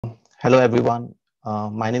Hello, everyone.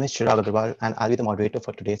 My name is Chirag Agarwal, and I'll be the moderator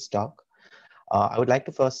for today's talk. I would like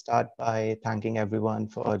to first start by thanking everyone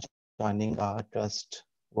for joining our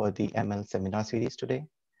Trustworthy ML seminar series today.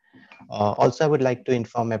 Also, I would like to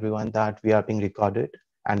inform everyone that we are being recorded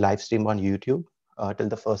and live streamed on YouTube till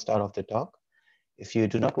the first hour of the talk. If you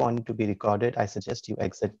do not want to be recorded, I suggest you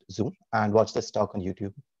exit Zoom and watch this talk on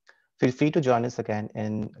YouTube. Feel free to join us again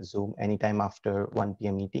in Zoom anytime after 1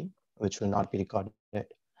 p.m. meeting, which will not be recorded.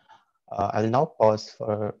 I'll now pause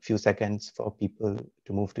for a few seconds for people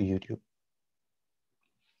to move to YouTube.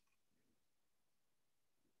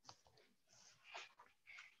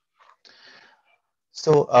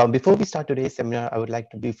 So before we start today's seminar, I would like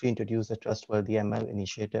to briefly introduce the Trustworthy ML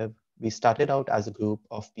Initiative. We started out as a group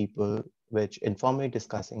of people which informally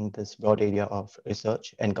discussing this broad area of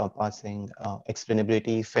research encompassing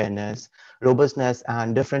explainability, fairness, robustness,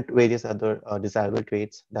 and different various other desirable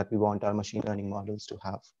traits that we want our machine learning models to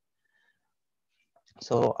have.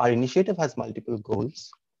 So our initiative has multiple goals.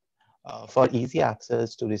 For easy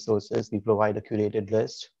access to resources, we provide a curated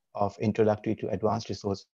list of introductory to advanced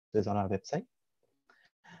resources on our website.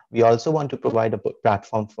 We also want to provide a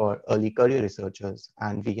platform for early career researchers,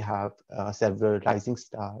 and we have several Rising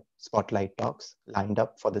Star Spotlight talks lined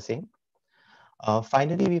up for the same.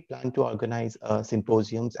 Finally, we plan to organize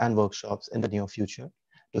symposiums and workshops in the near future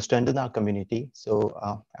to strengthen our community. So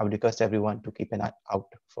I would request everyone to keep an eye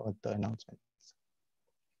out for the announcements.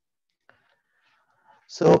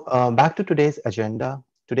 So back to today's agenda.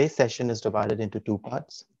 Today's session is divided into two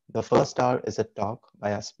parts. The first hour is a talk by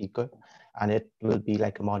a speaker, and it will be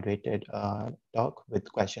like a moderated talk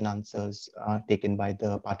with question answers taken by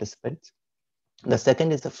the participants. The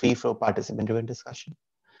second is a free-flow participant-driven discussion.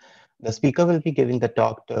 The speaker will be giving the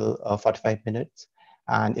talk till 45 minutes.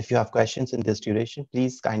 And if you have questions in this duration,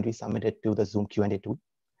 please kindly submit it to the Zoom Q&A tool.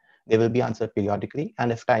 They will be answered periodically,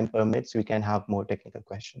 and if time permits, we can have more technical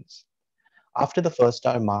questions. After the first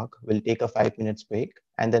hour mark, we'll take a 5 minutes break,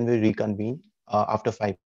 and then we'll reconvene after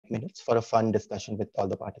 5 minutes for a fun discussion with all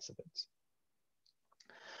the participants.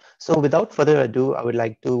 So without further ado, I would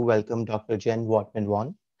like to welcome Dr. Jenn Wortman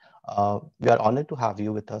Vaughan. We are honored to have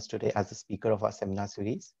you with us today as the speaker of our seminar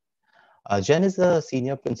series. Jenn is a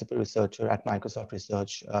senior principal researcher at Microsoft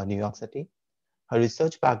Research, New York City. Her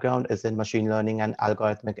research background is in machine learning and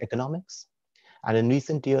algorithmic economics. And in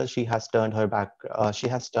recent years, she has turned her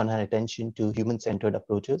attention to human-centered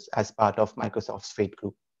approaches as part of Microsoft's FATE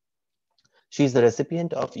group. She is the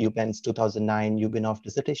recipient of UPenn's 2009 Ubinov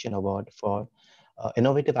Dissertation Award for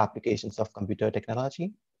Innovative Applications of Computer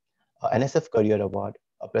Technology, NSF Career Award,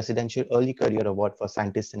 a Presidential Early Career Award for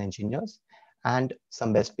Scientists and Engineers, and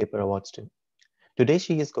some Best Paper Awards too. Today,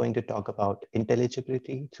 she is going to talk about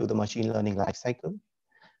intelligibility through the machine learning lifecycle.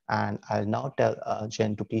 And I'll now tell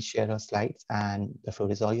Jenn to please share her slides, and the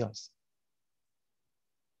floor is all yours.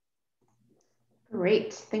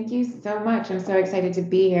 Great, thank you so much. I'm so excited to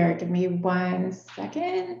be here. Give me 1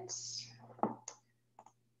 second.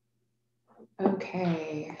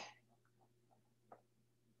 Okay.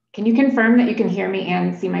 Can you confirm that you can hear me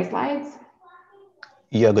and see my slides?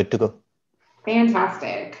 You're good to go.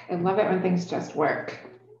 Fantastic. I love it when things just work.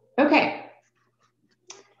 Okay.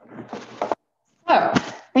 So,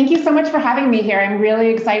 thank you so much for having me here. I'm really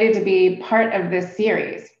excited to be part of this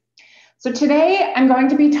series. So today I'm going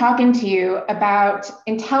to be talking to you about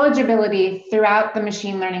intelligibility throughout the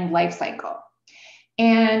machine learning lifecycle.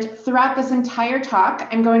 And throughout this entire talk,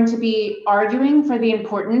 I'm going to be arguing for the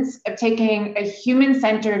importance of taking a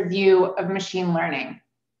human-centered view of machine learning.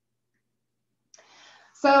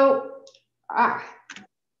 So,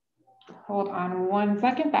 hold on 1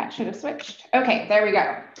 second, that should have switched. Okay, there we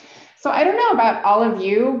go. So I don't know about all of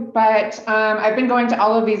you, but I've been going to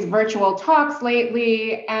all of these virtual talks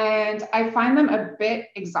lately, and I find them a bit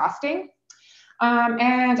exhausting.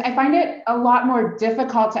 And I find it a lot more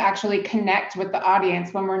difficult to actually connect with the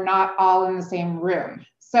audience when we're not all in the same room.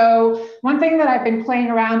 So one thing that I've been playing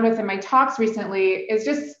around with in my talks recently is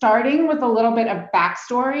just starting with a little bit of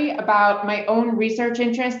backstory about my own research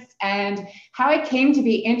interests and how I came to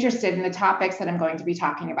be interested in the topics that I'm going to be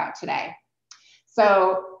talking about today.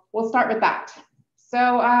 So we'll start with that.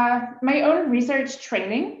 So my own research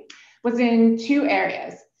training was in 2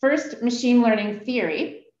 areas. First, machine learning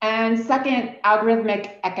theory, and second,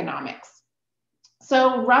 algorithmic economics.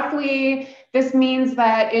 So roughly, this means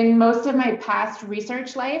that in most of my past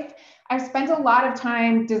research life, I've spent a lot of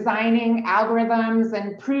time designing algorithms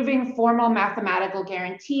and proving formal mathematical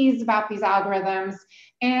guarantees about these algorithms,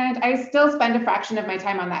 and I still spend a fraction of my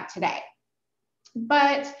time on that today.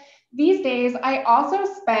 But These days, I also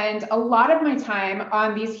spend a lot of my time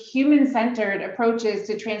on these human-centered approaches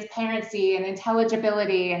to transparency and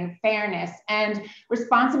intelligibility and fairness and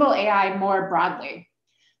responsible AI more broadly.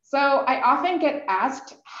 So I often get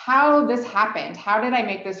asked how this happened. How did I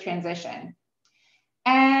make this transition?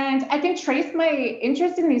 And I can trace my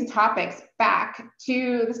interest in these topics back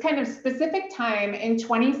to this kind of specific time in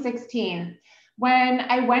 2016 when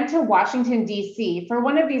I went to Washington, D.C. for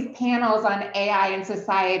one of these panels on AI and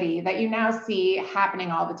society that you now see happening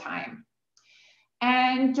all the time.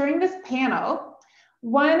 And during this panel,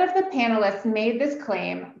 one of the panelists made this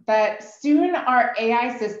claim that soon our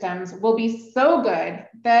AI systems will be so good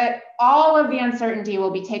that all of the uncertainty will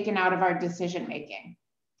be taken out of our decision making.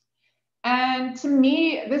 And to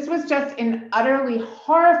me, this was just an utterly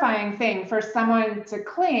horrifying thing for someone to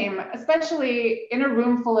claim, especially in a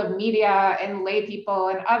room full of media and lay people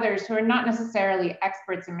and others who are not necessarily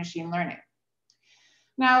experts in machine learning.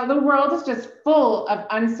 Now, the world is just full of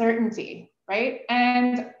uncertainty, right?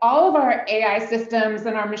 And all of our AI systems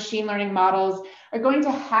and our machine learning models are going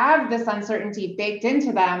to have this uncertainty baked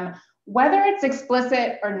into them, whether it's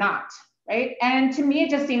explicit or not. Right? And to me, it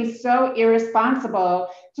just seems so irresponsible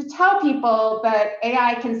to tell people that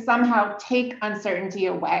AI can somehow take uncertainty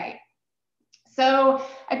away. So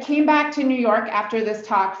I came back to New York after this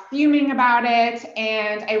talk fuming about it,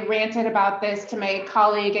 and I ranted about this to my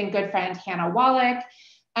colleague and good friend, Hannah Wallach.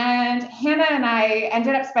 And Hannah and I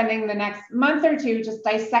ended up spending the next month or two just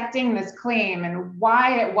dissecting this claim and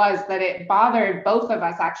why it was that it bothered both of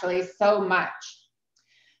us actually so much.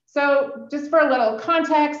 So just for a little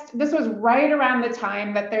context, this was right around the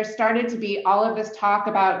time that there started to be all of this talk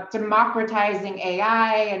about democratizing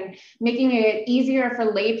AI and making it easier for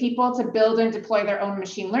lay people to build and deploy their own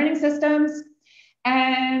machine learning systems.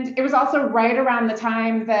 And it was also right around the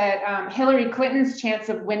time that Hillary Clinton's chance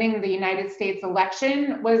of winning the United States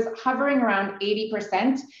election was hovering around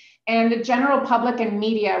 80%. And the general public and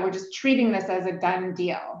media were just treating this as a done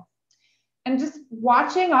deal. And just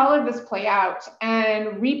watching all of this play out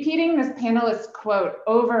and repeating this panelist's quote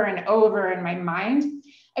over and over in my mind,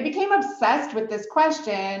 I became obsessed with this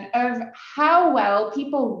question of how well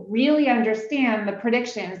people really understand the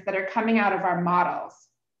predictions that are coming out of our models.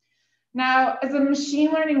 Now, as a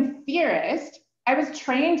machine learning theorist, I was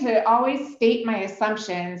trained to always state my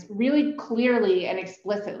assumptions really clearly and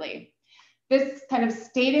explicitly. This kind of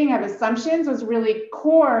stating of assumptions was really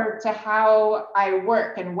core to how I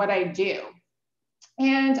work and what I do.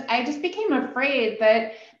 And I just became afraid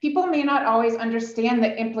that people may not always understand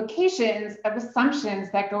the implications of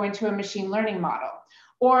assumptions that go into a machine learning model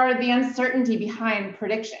or the uncertainty behind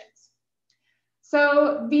predictions.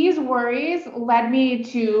 So these worries led me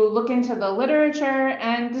to look into the literature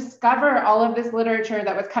and discover all of this literature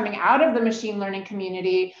that was coming out of the machine learning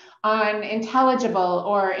community on intelligible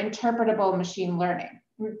or interpretable machine learning.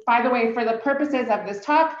 By the way, for the purposes of this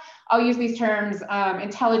talk, I'll use these terms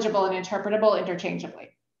intelligible and interpretable interchangeably.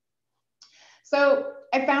 So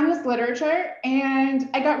I found this literature and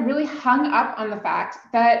I got really hung up on the fact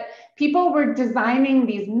that people were designing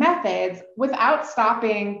these methods without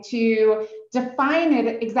stopping to define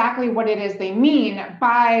it exactly what it is they mean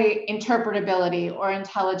by interpretability or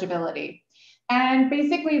intelligibility. And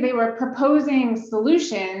basically they were proposing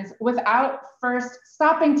solutions without first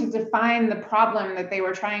stopping to define the problem that they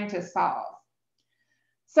were trying to solve.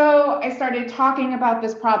 So I started talking about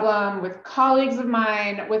this problem with colleagues of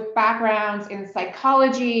mine with backgrounds in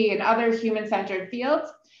psychology and other human-centered fields.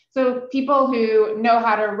 So people who know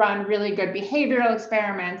how to run really good behavioral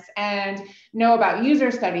experiments and know about user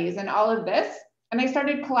studies and all of this. And I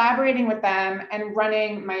started collaborating with them and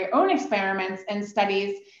running my own experiments and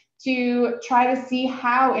studies to try to see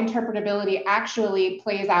how interpretability actually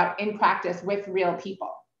plays out in practice with real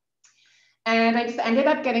people. And I just ended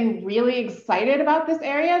up getting really excited about this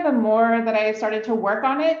area the more that I started to work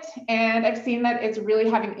on it. And I've seen that it's really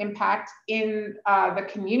having impact in the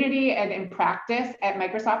community and in practice at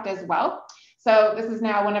Microsoft as well. So this is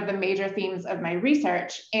now one of the major themes of my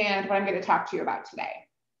research and what I'm going to talk to you about today.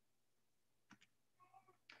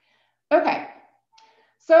 Okay,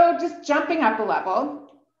 so just jumping up a level,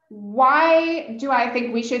 why do I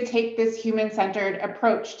think we should take this human-centered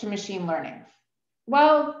approach to machine learning?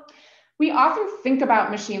 Well, we often think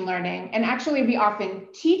about machine learning, and actually we often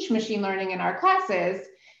teach machine learning in our classes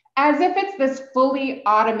as if it's this fully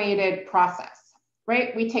automated process,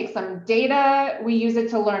 right? We take some data, we use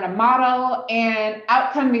it to learn a model, and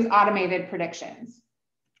out come these automated predictions.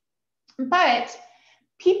 But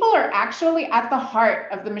people are actually at the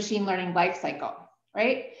heart of the machine learning lifecycle,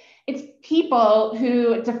 right? It's people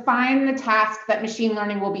who define the task that machine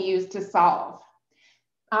learning will be used to solve.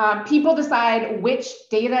 People decide which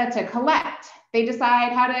data to collect. They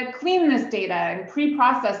decide how to clean this data and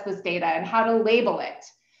pre-process this data and how to label it.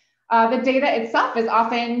 The data itself is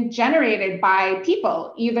often generated by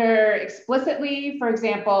people, either explicitly, for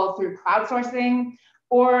example, through crowdsourcing,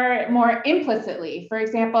 or more implicitly. For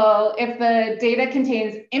example, if the data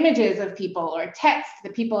contains images of people or text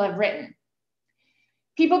that people have written.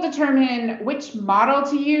 People determine which model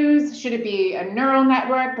to use. Should it be a neural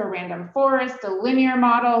network, a random forest, a linear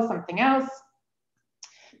model, something else?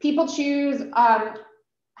 People choose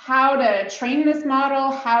how to train this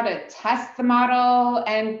model, how to test the model,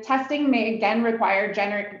 and testing may again require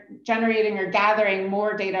generating or gathering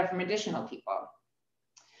more data from additional people.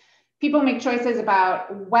 People make choices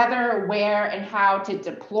about whether, where, and how to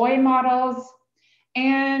deploy models.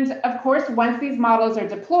 And of course, once these models are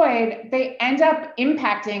deployed, they end up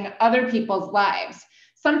impacting other people's lives,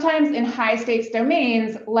 sometimes in high stakes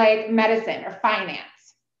domains like medicine or finance.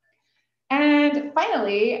 And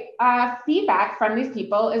finally, feedback from these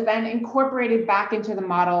people is then incorporated back into the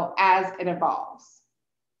model as it evolves.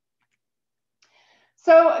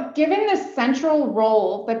 So given the central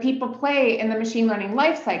role that people play in the machine learning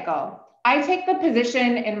lifecycle, I take the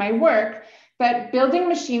position in my work that building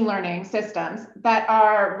machine learning systems that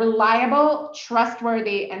are reliable,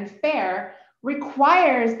 trustworthy, and fair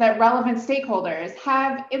requires that relevant stakeholders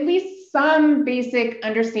have at least some basic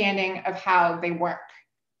understanding of how they work.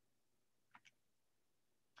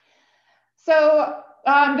 So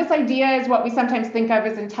this idea is what we sometimes think of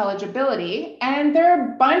as intelligibility, and there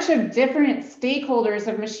are a bunch of different stakeholders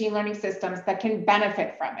of machine learning systems that can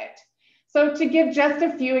benefit from it. So to give just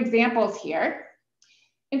a few examples here,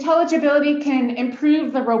 intelligibility can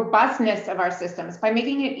improve the robustness of our systems by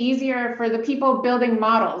making it easier for the people building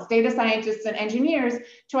models, data scientists and engineers,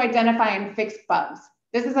 to identify and fix bugs.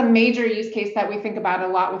 This is a major use case that we think about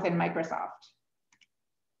a lot within Microsoft.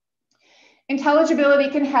 Intelligibility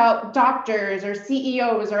can help doctors or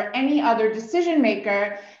CEOs or any other decision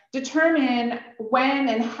maker determine when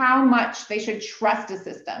and how much they should trust a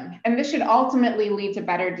system. And this should ultimately lead to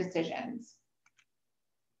better decisions.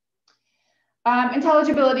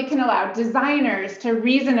 Intelligibility can allow designers to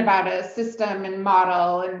reason about a system and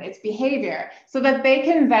model and its behavior so that they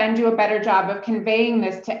can then do a better job of conveying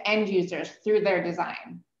this to end users through their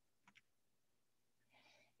design.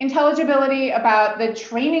 Intelligibility about the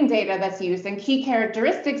training data that's used and key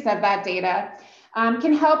characteristics of that data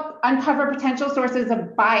can help uncover potential sources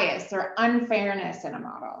of bias or unfairness in a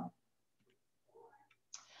model.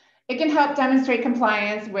 It can help demonstrate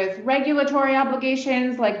compliance with regulatory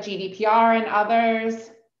obligations like GDPR and others.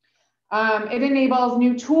 It enables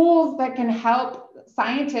new tools that can help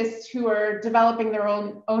scientists who are developing their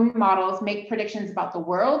own models make predictions about the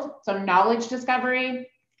world, so knowledge discovery.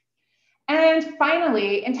 And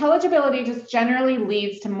finally, intelligibility just generally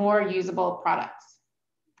leads to more usable products.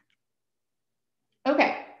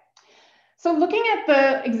 Okay, so looking at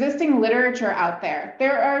the existing literature out there,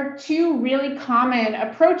 there are two really common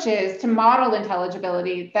approaches to model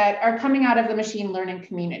intelligibility that are coming out of the machine learning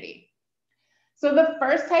community. So the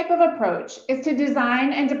first type of approach is to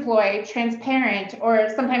design and deploy transparent, or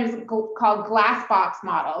sometimes called glass box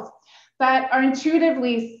models, that are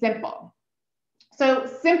intuitively simple. So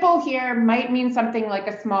simple here might mean something like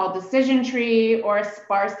a small decision tree or a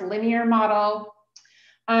sparse linear model.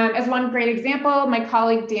 As one great example, my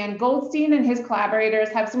colleague Dan Goldstein and his collaborators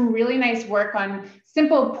have some really nice work on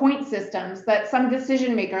simple point systems that some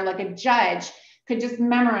decision maker, like a judge, could just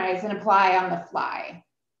memorize and apply on the fly.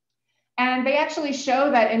 And they actually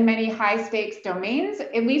show that in many high stakes domains,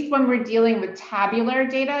 at least when we're dealing with tabular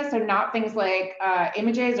data, so not things like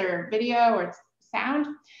images or video or sound,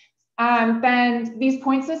 then these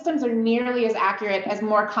point systems are nearly as accurate as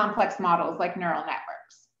more complex models like neural networks.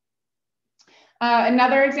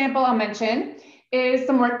 Another example I'll mention is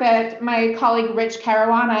some work that my colleague Rich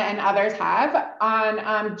Caruana and others have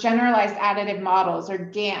on generalized additive models, or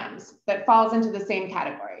GAMs, that falls into the same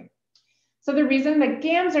category. So the reason that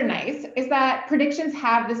GAMs are nice is that predictions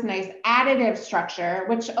have this nice additive structure,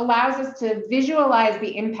 which allows us to visualize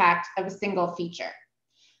the impact of a single feature.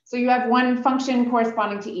 So you have one function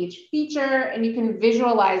corresponding to each feature, and you can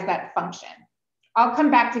visualize that function. I'll come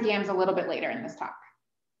back to GAMs a little bit later in this talk.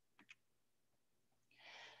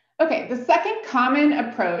 Okay, the second common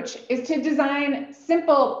approach is to design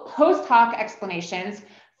simple post hoc explanations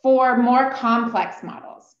for more complex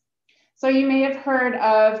models. So you may have heard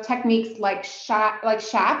of techniques like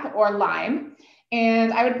SHAP or LIME,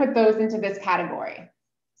 and I would put those into this category.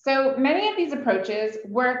 So many of these approaches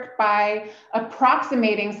work by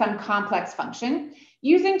approximating some complex function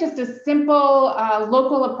using just a simple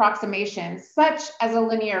local approximation, such as a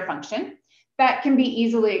linear function, that can be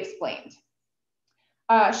easily explained.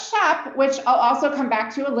 SHAP, which I'll also come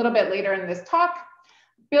back to a little bit later in this talk,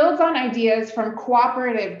 builds on ideas from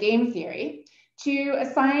cooperative game theory to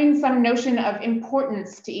assign some notion of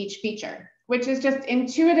importance to each feature, which is just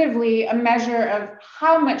intuitively a measure of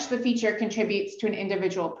how much the feature contributes to an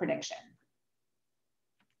individual prediction.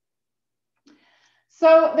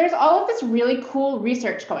 So there's all of this really cool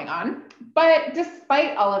research going on, but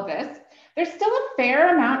despite all of this, there's still a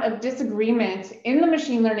fair amount of disagreement in the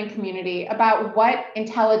machine learning community about what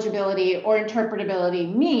intelligibility or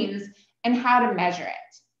interpretability means and how to measure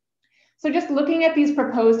it. So just looking at these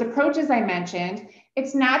proposed approaches I mentioned,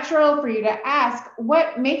 it's natural for you to ask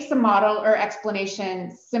what makes a model or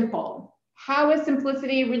explanation simple? How is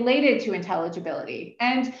simplicity related to intelligibility?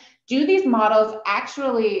 And do these models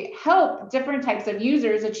actually help different types of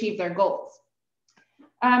users achieve their goals?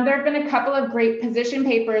 There have been a couple of great position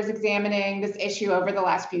papers examining this issue over the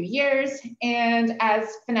last few years. And as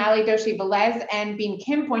Finale Doshi Velez and Bean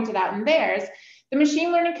Kim pointed out in theirs, the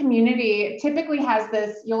machine learning community typically has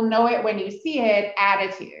this "you'll know it when you see it"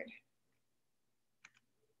 attitude.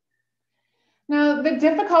 Now, the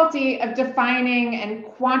difficulty of defining and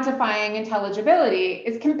quantifying intelligibility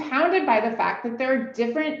is compounded by the fact that there are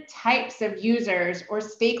different types of users or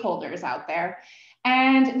stakeholders out there.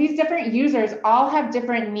 And these different users all have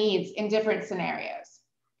different needs in different scenarios.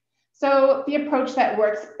 So the approach that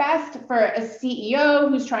works best for a CEO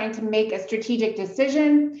who's trying to make a strategic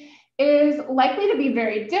decision is likely to be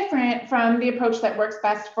very different from the approach that works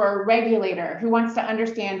best for a regulator who wants to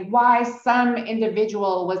understand why some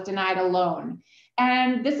individual was denied a loan.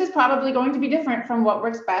 And this is probably going to be different from what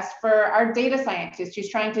works best for our data scientist who's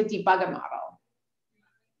trying to debug a model.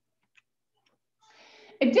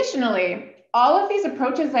 Additionally, all of these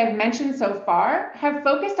approaches I've mentioned so far have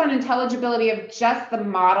focused on intelligibility of just the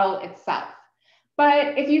model itself.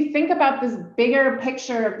 But if you think about this bigger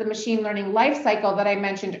picture of the machine learning lifecycle that I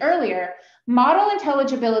mentioned earlier, model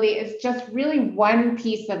intelligibility is just really one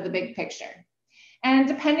piece of the big picture. And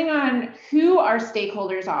depending on who our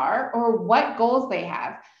stakeholders are or what goals they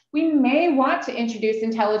have, we may want to introduce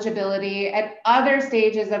intelligibility at other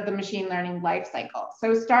stages of the machine learning lifecycle.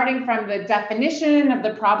 So starting from the definition of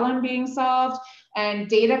the problem being solved and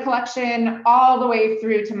data collection all the way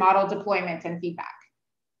through to model deployment and feedback.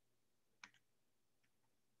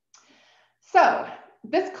 So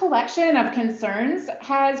this collection of concerns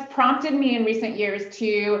has prompted me in recent years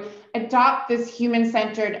to adopt this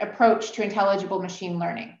human-centered approach to intelligible machine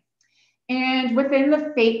learning. And within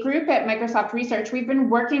the FATE group at Microsoft Research, we've been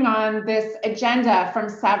working on this agenda from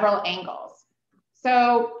several angles.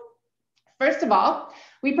 So first of all,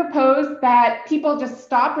 we propose that people just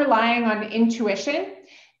stop relying on intuition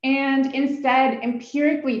and instead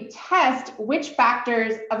empirically test which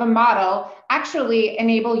factors of a model actually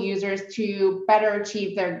enable users to better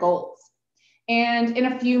achieve their goals. And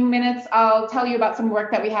in a few minutes, I'll tell you about some work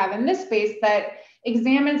that we have in this space that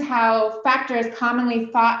examines how factors commonly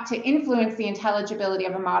thought to influence the intelligibility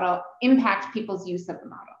of a model impact people's use of the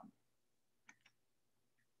model.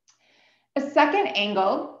 A second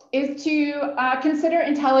angle is to consider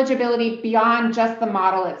intelligibility beyond just the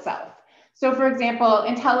model itself. So for example,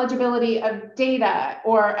 intelligibility of data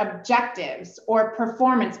or objectives or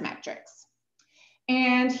performance metrics.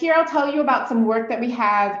 And here I'll tell you about some work that we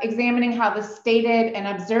have examining how the stated and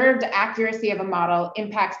observed accuracy of a model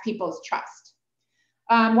impacts people's trust.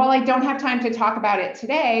 While I don't have time to talk about it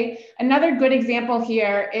today, another good example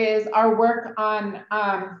here is our work on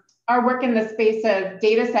in the space of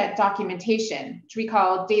dataset documentation, which we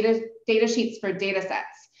call data sheets for datasets.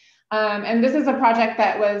 And this is a project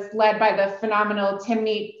that was led by the phenomenal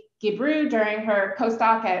Timnit Gebru during her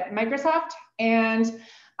postdoc at Microsoft. And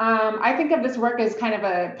I think of this work as kind of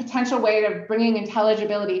a potential way of bringing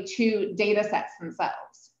intelligibility to datasets themselves.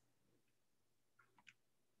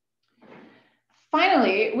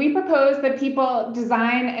 Finally, we propose that people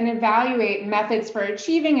design and evaluate methods for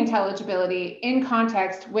achieving intelligibility in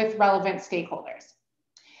context with relevant stakeholders.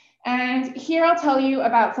 And here I'll tell you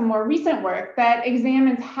about some more recent work that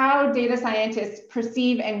examines how data scientists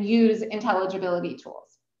perceive and use intelligibility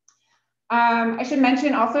tools. I should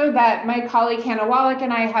mention also that my colleague Hannah Wallach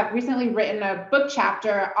and I have recently written a book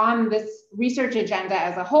chapter on this research agenda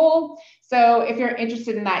as a whole. So if you're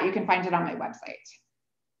interested in that, you can find it on my website.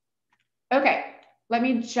 Okay, let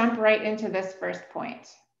me jump right into this first point.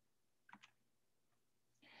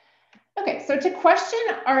 Okay, so to question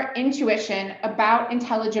our intuition about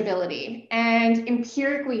intelligibility and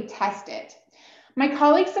empirically test it, my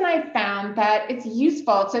colleagues and I found that it's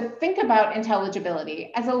useful to think about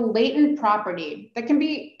intelligibility as a latent property that can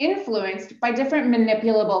be influenced by different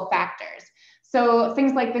manipulable factors, So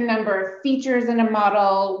things like the number of features in a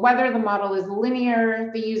model, whether the model is linear,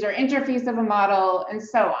 the user interface of a model, and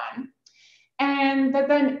so on. And that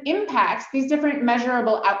then impacts these different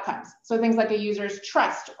measurable outcomes. So things like a user's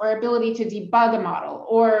trust or ability to debug a model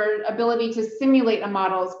or ability to simulate a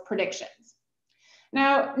model's predictions.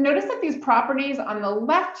 Now, notice that these properties on the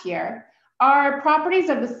left here are properties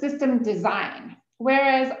of the system design,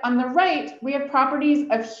 whereas on the right, we have properties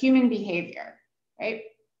of human behavior, right?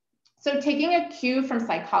 So taking a cue from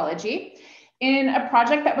psychology, in a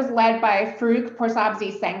project that was led by Farooq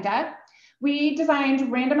Porsabzi Sengda, we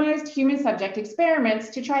designed randomized human subject experiments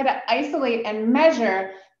to try to isolate and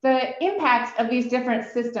measure the impacts of these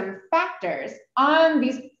different system factors on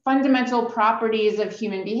these fundamental properties of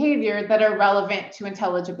human behavior that are relevant to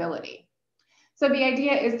intelligibility. So the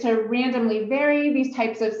idea is to randomly vary these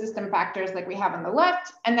types of system factors like we have on the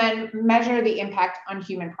left, and then measure the impact on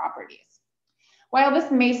human properties. While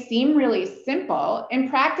this may seem really simple, in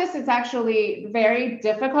practice, it's actually very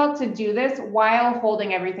difficult to do this while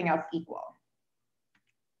holding everything else equal.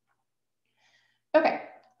 Okay,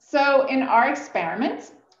 so in our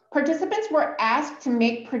experiment, participants were asked to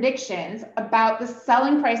make predictions about the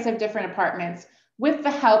selling price of different apartments with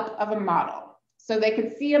the help of a model. So they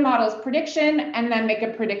could see a model's prediction and then make a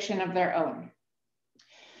prediction of their own.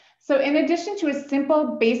 So in addition to a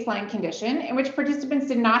simple baseline condition in which participants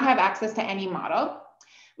did not have access to any model,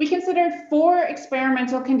 we considered 4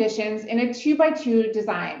 experimental conditions in a 2x2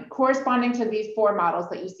 design corresponding to these 4 models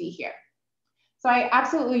that you see here. So I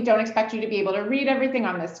absolutely don't expect you to be able to read everything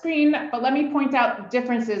on the screen, but let me point out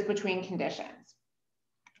differences between conditions.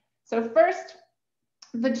 So first,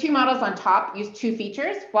 the 2 models on top use 2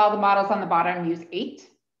 features, while the models on the bottom use 8.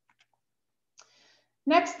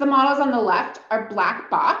 Next, the models on the left are black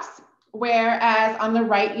box, whereas on the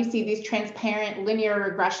right, you see these transparent linear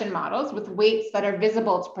regression models with weights that are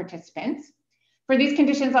visible to participants. For these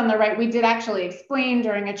conditions on the right, we did actually explain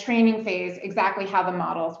during a training phase exactly how the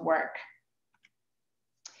models work.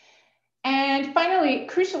 And finally,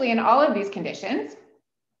 crucially in all of these conditions,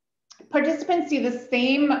 participants see the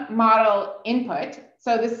same model input,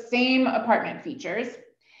 so the same apartment features,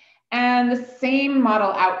 and the same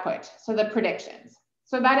model output, so the predictions.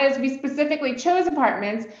 So that is, we specifically chose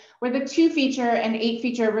apartments where the 2 feature and 8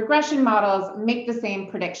 feature regression models make the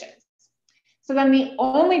same predictions. So then the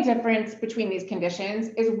only difference between these conditions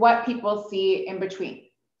is what people see in between.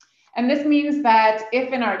 And this means that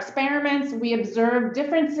if in our experiments we observe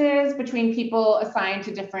differences between people assigned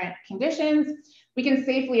to different conditions, we can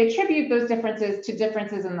safely attribute those differences to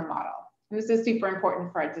differences in the model. And this is super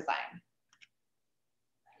important for our design.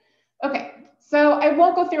 Okay, so I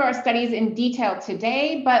won't go through our studies in detail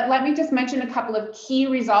today, but let me just mention a couple of key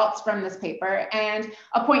results from this paper, and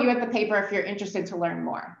I'll point you at the paper if you're interested to learn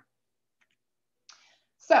more.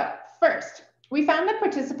 So first, we found that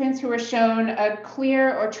participants who were shown a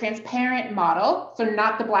clear or transparent model, so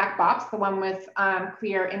not the black box, the one with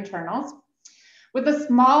clear internals, with a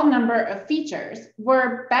small number of features,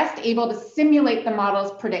 were best able to simulate the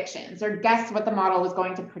model's predictions or guess what the model was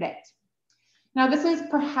going to predict. Now, this is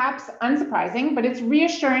perhaps unsurprising, but it's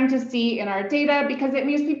reassuring to see in our data because it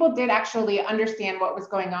means people did actually understand what was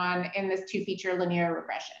going on in this 2-feature linear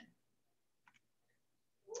regression.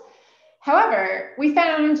 However, we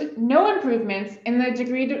found no improvements in the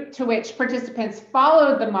degree to which participants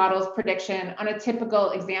followed the model's prediction on a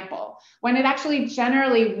typical example, when it actually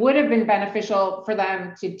generally would have been beneficial for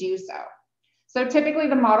them to do so. So typically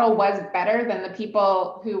the model was better than the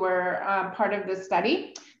people who were part of this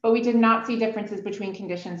study, but we did not see differences between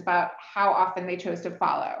conditions about how often they chose to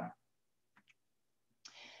follow.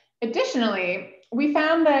 Additionally, we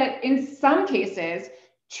found that in some cases,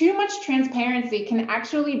 too much transparency can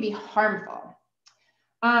actually be harmful.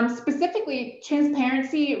 Specifically,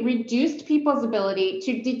 transparency reduced people's ability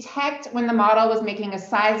to detect when the model was making a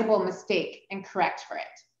sizable mistake and correct for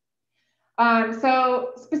it.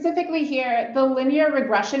 So specifically here, the linear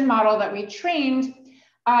regression model that we trained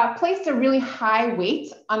placed a really high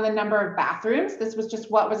weight on the number of bathrooms. This was just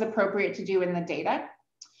what was appropriate to do in the data.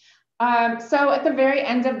 So at the very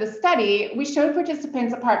end of the study, we showed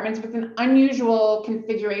participants apartments with an unusual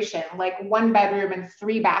configuration, like 1 bedroom and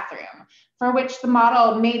 3 bathroom, for which the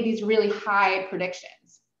model made these really high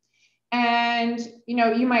predictions. And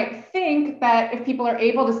you might think that if people are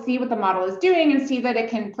able to see what the model is doing and see that it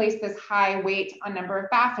can place this high weight on number of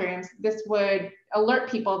bathrooms, this would alert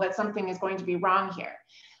people that something is going to be wrong here.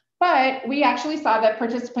 But we actually saw that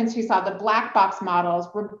participants who saw the black box models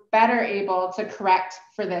were better able to correct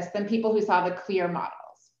for this than people who saw the clear models.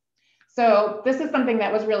 So this is something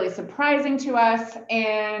that was really surprising to us.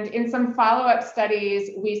 And in some follow-up studies,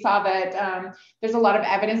 we saw that there's a lot of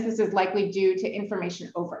evidence this is likely due to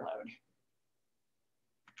information overload.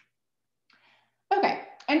 Okay,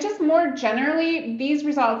 and just more generally, these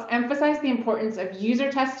results emphasize the importance of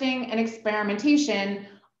user testing and experimentation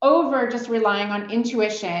over just relying on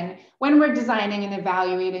intuition when we're designing and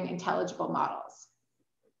evaluating intelligible models.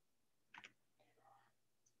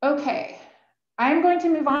 Okay, I'm going to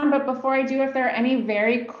move on, but before I do, if there are any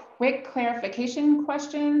very quick clarification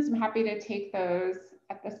questions, I'm happy to take those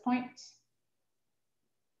at this point.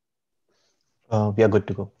 We are good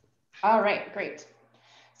to go. All right, great.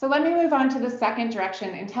 So let me move on to the second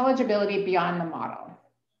direction, intelligibility beyond the model.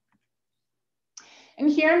 And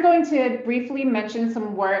here I'm going to briefly mention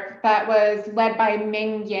some work that was led by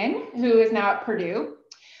Ming Yin, who is now at Purdue.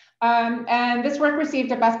 And this work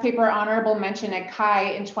received a Best Paper Honorable Mention at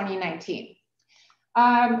CHI in 2019.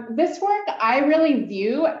 This work I really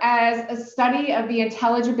view as a study of the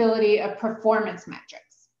intelligibility of performance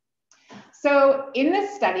metrics. So in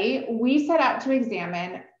this study, we set out to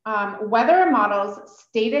examine whether a model's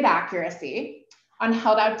stated accuracy on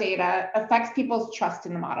held out data affects people's trust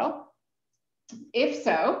in the model. If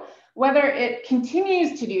so, whether it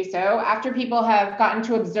continues to do so after people have gotten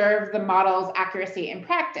to observe the model's accuracy in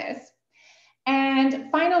practice. And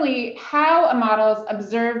finally, how a model's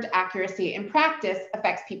observed accuracy in practice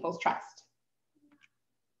affects people's trust.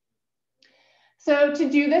 So to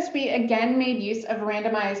do this, we again made use of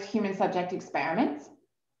randomized human subject experiments.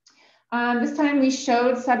 This time we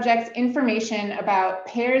showed subjects information about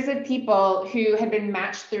pairs of people who had been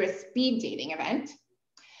matched through a speed dating event.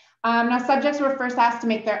 Now, subjects were first asked to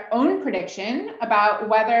make their own prediction about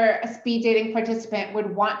whether a speed dating participant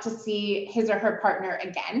would want to see his or her partner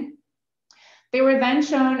again. They were then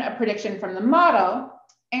shown a prediction from the model,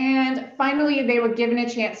 and finally, they were given a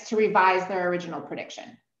chance to revise their original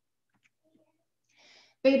prediction.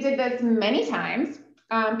 They did this many times,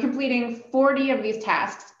 completing 40 of these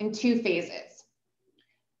tasks in 2 phases.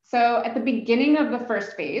 So at the beginning of the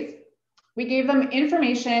first phase, we gave them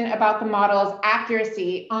information about the model's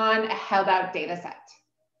accuracy on a held out data set.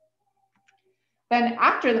 Then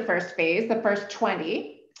after the first phase, the first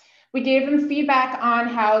 20, we gave them feedback on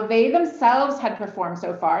how they themselves had performed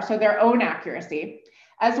so far, so their own accuracy,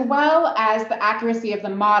 as well as the accuracy of the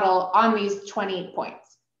model on these 20 points.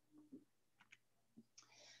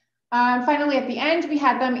 Finally, at the end, we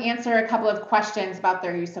had them answer a couple of questions about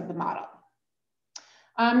their use of the model.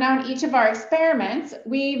 Now, in each of our experiments,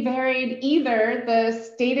 we varied either the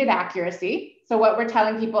stated accuracy, so what we're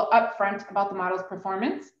telling people upfront about the model's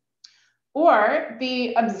performance, or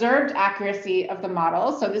the observed accuracy of the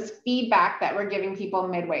model, so this feedback that we're giving people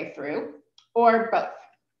midway through, or both.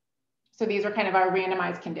 So these are kind of our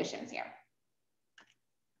randomized conditions here.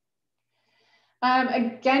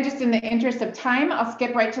 Again, just in the interest of time, I'll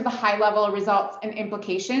skip right to the high-level results and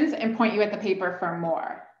implications and point you at the paper for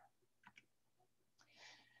more.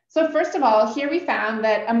 So first of all, here we found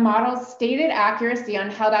that a model's stated accuracy on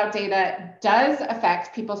held out data does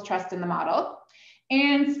affect people's trust in the model,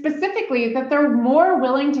 and specifically that they're more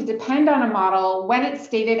willing to depend on a model when its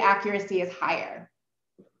stated accuracy is higher.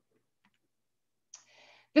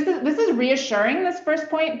 This is reassuring, this first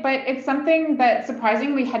point, but it's something that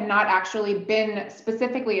surprisingly had not actually been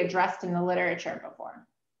specifically addressed in the literature before.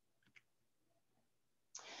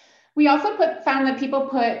 We also found that people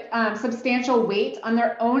put substantial weight on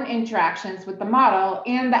their own interactions with the model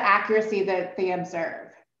and the accuracy that they observe.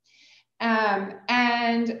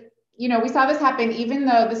 And we saw this happen even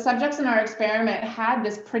though the subjects in our experiment had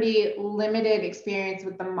this pretty limited experience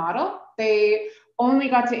with the model. They only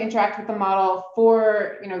got to interact with the model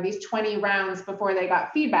for these 20 rounds before they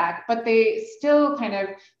got feedback, but they still kind of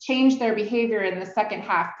changed their behavior in the second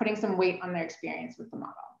half, putting some weight on their experience with the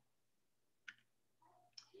model.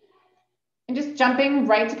 And just jumping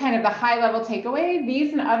right to kind of the high level takeaway,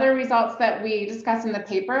 these and other results that we discuss in the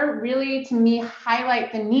paper really, to me,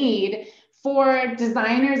 highlight the need for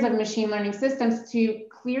designers of machine learning systems to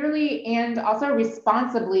clearly and also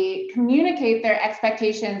responsibly communicate their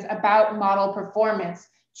expectations about model performance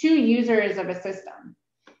to users of a system.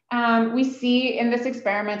 We see in this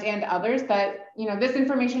experiment and others that this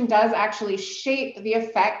information does actually shape the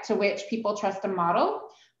effect to which people trust a model,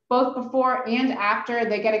 both before and after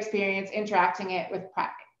they get experience interacting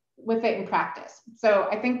with it in practice. So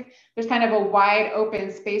I think there's kind of a wide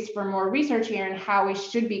open space for more research here in how we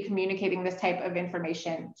should be communicating this type of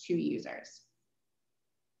information to users.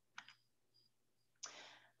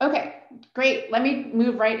 Okay, great. Let me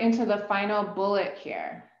move right into the final bullet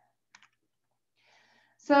here.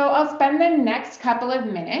 So I'll spend the next couple of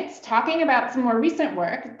minutes talking about some more recent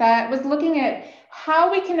work that was looking at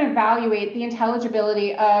how we can evaluate the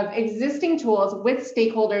intelligibility of existing tools with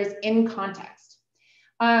stakeholders in context.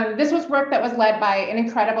 This was work that was led by an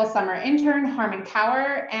incredible summer intern, Harmon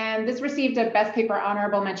Cower, and this received a Best Paper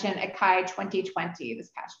Honorable Mention at CHI 2020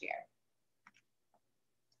 this past year.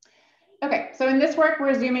 Okay, so in this work,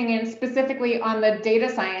 we're zooming in specifically on the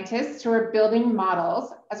data scientists who are building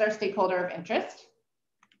models as our stakeholder of interest.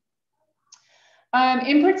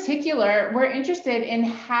 In particular, we're interested in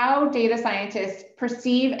how data scientists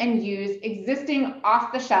perceive and use existing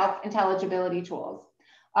off-the-shelf intelligibility tools.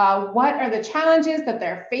 What are the challenges that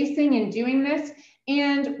they're facing in doing this?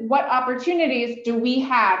 And what opportunities do we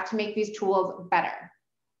have to make these tools better?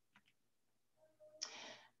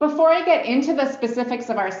 Before I get into the specifics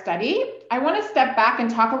of our study, I want to step back and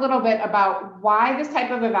talk a little bit about why this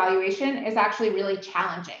type of evaluation is actually really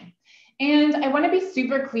challenging. And I want to be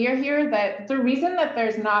super clear here that the reason that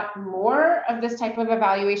there's not more of this type of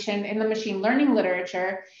evaluation in the machine learning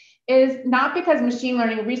literature is not because machine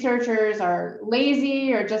learning researchers are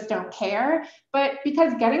lazy or just don't care, but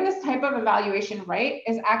because getting this type of evaluation right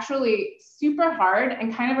is actually super hard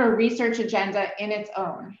and kind of a research agenda in its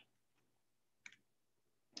own.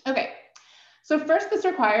 Okay, so first, this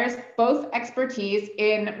requires both expertise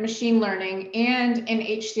in machine learning and in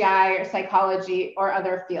HCI or psychology or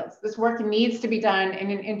other fields. This work needs to be done in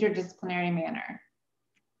an interdisciplinary manner.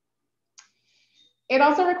 It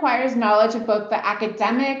also requires knowledge of both the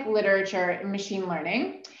academic literature in machine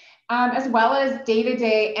learning, as well as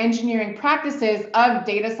day-to-day engineering practices of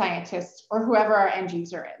data scientists or whoever our end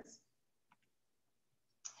user is.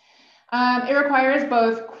 It requires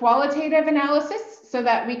both qualitative analysis so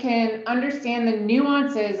that we can understand the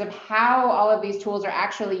nuances of how all of these tools are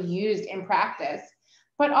actually used in practice,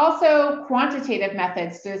 but also quantitative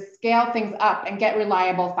methods to scale things up and get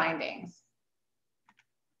reliable findings.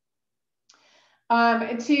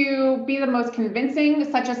 To be the most convincing,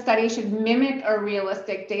 such a study should mimic a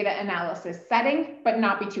realistic data analysis setting, but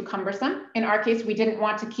not be too cumbersome. In our case, we didn't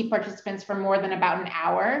want to keep participants for more than about an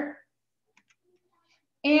hour.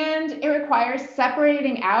 And it requires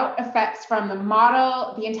separating out effects from the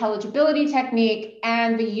model, the intelligibility technique,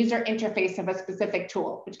 and the user interface of a specific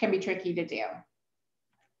tool, which can be tricky to do.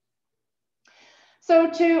 So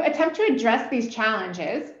to attempt to address these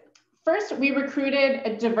challenges, first, we recruited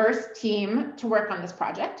a diverse team to work on this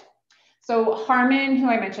project. So Harmon, who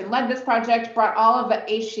I mentioned led this project, brought all of the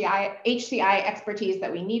HCI expertise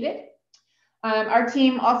that we needed. Our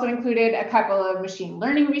team also included a couple of machine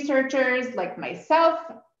learning researchers like myself,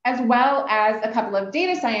 as well as a couple of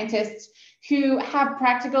data scientists who have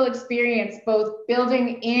practical experience both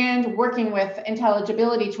building and working with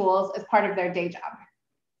intelligibility tools as part of their day job.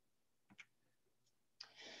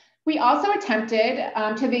 We also attempted,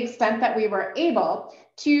 to the extent that we were able,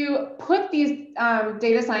 to put these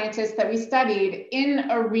data scientists that we studied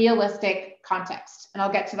in a realistic context, and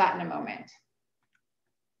I'll get to that in a moment.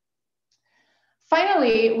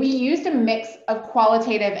 Finally, we used a mix of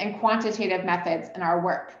qualitative and quantitative methods in our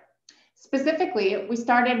work. Specifically, we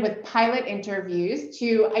started with pilot interviews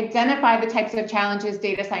to identify the types of challenges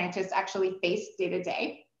data scientists actually face day to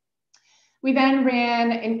day. We then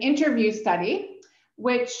ran an interview study,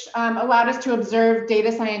 which allowed us to observe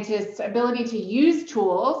data scientists' ability to use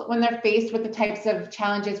tools when they're faced with the types of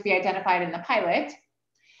challenges we identified in the pilot.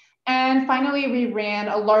 And finally, we ran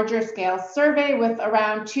a larger scale survey with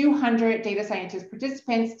around 200 data scientist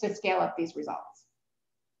participants to scale up these results.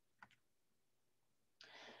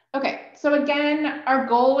 Okay, so again, our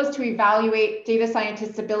goal was to evaluate data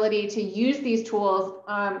scientists' ability to use these tools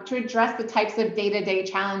to address the types of day-to-day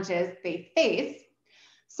challenges they face.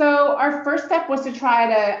 So our first step was to try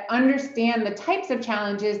to understand the types of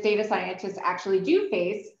challenges data scientists actually do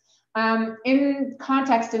face in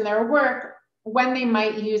context in their work when they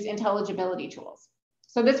might use intelligibility tools.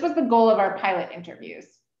 So this was the goal of our pilot interviews.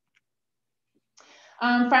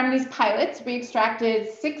 From these pilots, we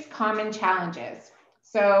extracted 6 common challenges.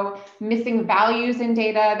 So missing values in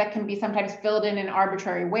data that can be sometimes filled in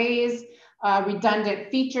arbitrary ways,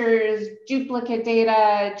 redundant features, duplicate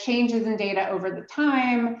data, changes in data over the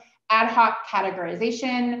time, ad hoc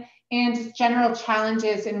categorization, and just general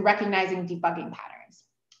challenges in recognizing debugging patterns.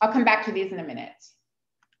 I'll come back to these in a minute.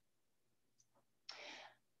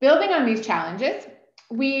 Building on these challenges,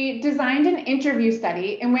 we designed an interview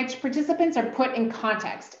study in which participants are put in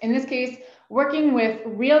context, in this case, working with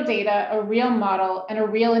real data, a real model, and a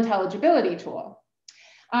real intelligibility tool.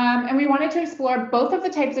 And we wanted to explore both of the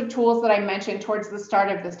types of tools that I mentioned towards the start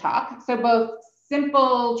of this talk, so both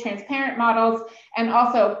simple, transparent models and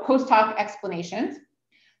also post hoc explanations.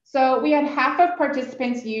 So we had half of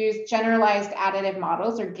participants use generalized additive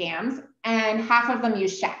models, or GAMs, and half of them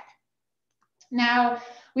use SHAP. Now,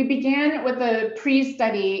 we began with a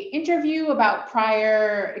pre-study interview about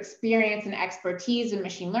prior experience and expertise in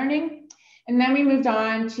machine learning. And then we moved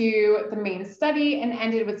on to the main study and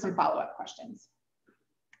ended with some follow-up questions.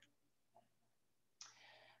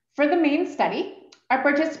 For the main study, our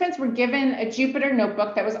participants were given a Jupyter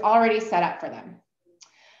notebook that was already set up for them.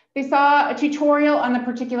 They saw a tutorial on the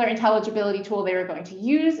particular intelligibility tool they were going to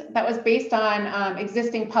use that was based on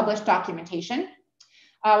existing published documentation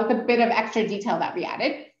with a bit of extra detail that we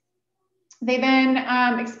added. They then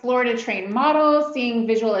explored a trained model, seeing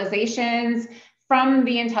visualizations from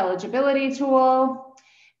the intelligibility tool.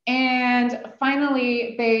 And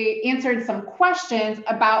finally, they answered some questions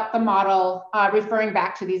about the model, referring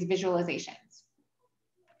back to these visualizations.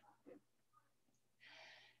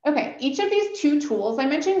 Okay, each of these two tools I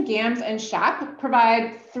mentioned, GAMS and SHAP,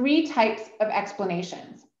 provide three types of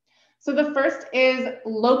explanations. So the first is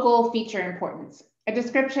local feature importance, a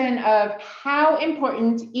description of how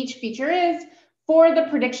important each feature is for the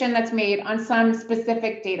prediction that's made on some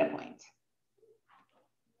specific data point.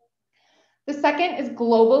 The second is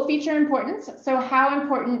global feature importance. So how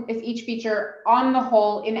important is each feature on the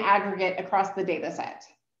whole in aggregate across the data set?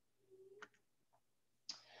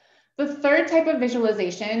 The third type of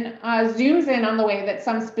visualization zooms in on the way that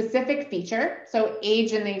some specific feature, so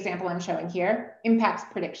age in the example I'm showing here, impacts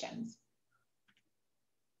predictions.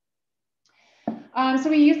 So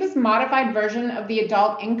we use this modified version of the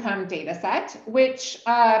adult income data set, which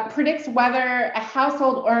predicts whether a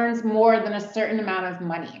household earns more than a certain amount of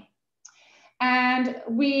money. And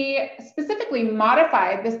we specifically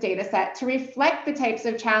modified this data set to reflect the types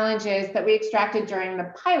of challenges that we extracted during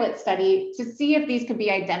the pilot study to see if these could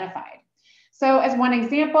be identified. So as one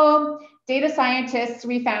example, data scientists,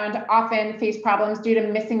 we found, often face problems due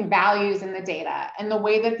to missing values in the data and the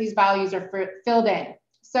way that these values are filled in.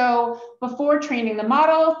 So before training the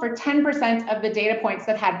model, for 10% of the data points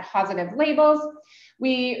that had positive labels,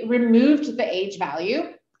 we removed the age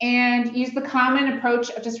value and used the common approach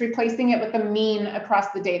of just replacing it with the mean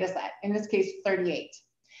across the data set, in this case, 38.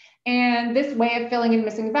 And this way of filling in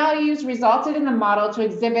missing values resulted in the model to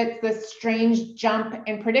exhibit this strange jump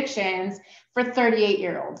in predictions for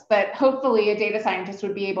 38-year-olds that hopefully a data scientist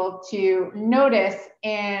would be able to notice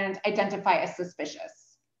and identify as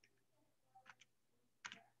suspicious.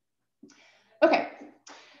 Okay.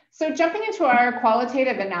 So jumping into our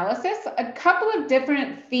qualitative analysis, a couple of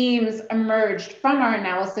different themes emerged from our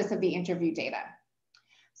analysis of the interview data.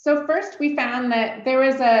 So first, we found that there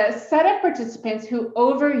was a set of participants who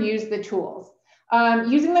overused the tools,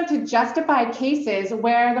 using them to justify cases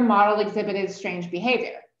where the model exhibited strange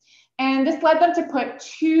behavior. And this led them to put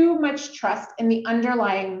too much trust in the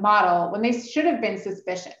underlying model when they should have been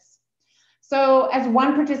suspicious. So as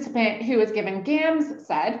one participant who was given GAMS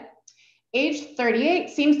said, age 38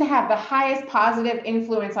 seems to have the highest positive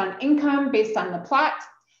influence on income based on the plot.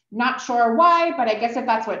 Not sure why, but I guess if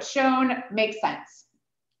that's what's shown, makes sense,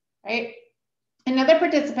 right? Another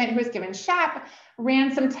participant who was given SHAP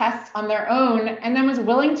ran some tests on their own and then was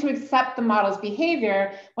willing to accept the model's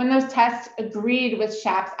behavior when those tests agreed with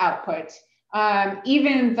SHAP's output,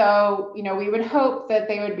 even though, we would hope that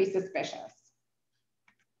they would be suspicious.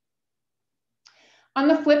 On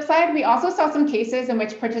the flip side, we also saw some cases in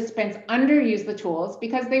which participants underused the tools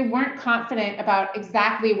because they weren't confident about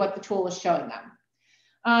exactly what the tool was showing them.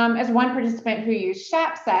 As one participant who used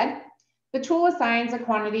SHAP said, the tool assigns a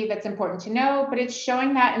quantity that's important to know, but it's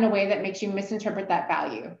showing that in a way that makes you misinterpret that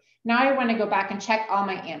value. Now I want to go back and check all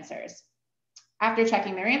my answers. After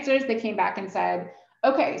checking their answers, they came back and said,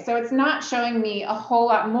 okay, so it's not showing me a whole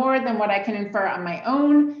lot more than what I can infer on my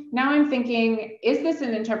own. Now I'm thinking, is this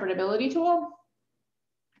an interpretability tool?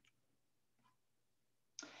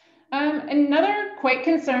 Another quite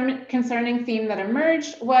concerning theme that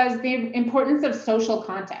emerged was the importance of social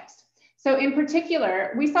context. So in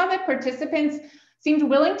particular, we saw that participants seemed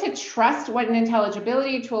willing to trust what an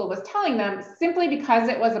intelligibility tool was telling them simply because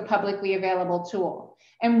it was a publicly available tool.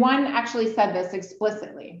 And one actually said this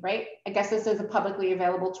explicitly, right? I guess this is a publicly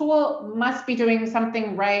available tool, must be doing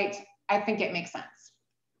something right. I think it makes sense.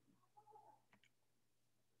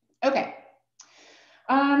 Okay.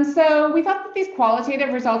 So we thought that these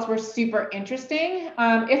qualitative results were super interesting,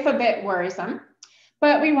 if a bit worrisome,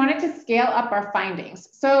 but we wanted to scale up our findings.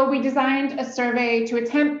 So we designed a survey to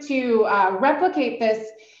attempt to replicate this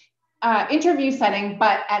interview setting,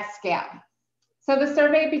 but at scale. So the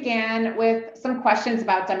survey began with some questions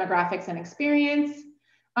about demographics and experience,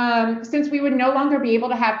 Since we would no longer be able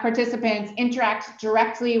to have participants interact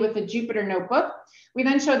directly with the Jupyter notebook, we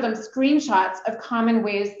then showed them screenshots of common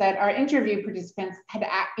ways that our interview participants had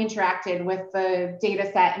interacted with the data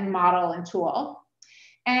set and model and tool.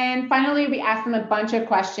 And finally, we asked them a bunch of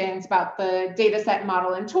questions about the data set,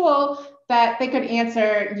 model, and tool that they could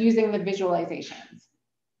answer using the visualizations.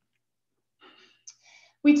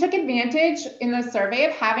 We took advantage in the survey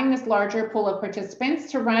of having this larger pool of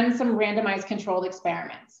participants to run some randomized controlled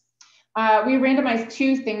experiments. We randomized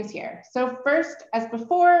two things here. So first, as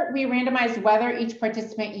before, we randomized whether each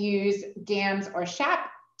participant used GAMS or SHAP.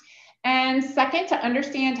 And second, to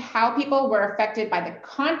understand how people were affected by the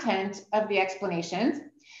content of the explanations,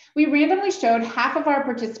 we randomly showed half of our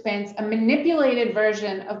participants a manipulated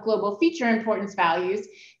version of global feature importance values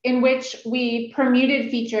in which we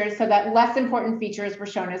permuted features so that less important features were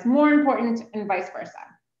shown as more important and vice versa.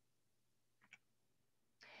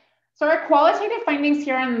 So our qualitative findings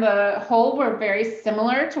here on the whole were very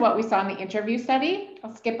similar to what we saw in the interview study.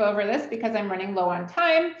 I'll skip over this because I'm running low on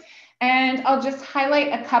time, and I'll just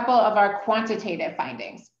highlight a couple of our quantitative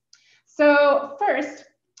findings. So first,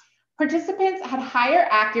 participants had higher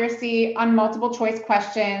accuracy on multiple choice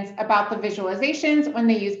questions about the visualizations when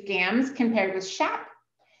they used GAMS compared with SHAP.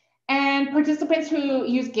 And participants who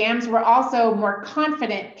used GAMS were also more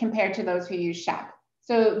confident compared to those who used SHAP.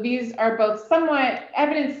 So these are both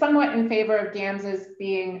evidence somewhat in favor of GAMS as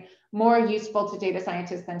being more useful to data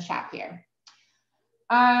scientists than SHAP here.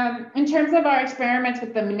 In terms of our experiments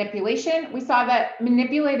with the manipulation, we saw that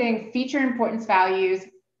manipulating feature importance values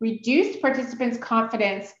reduced participants'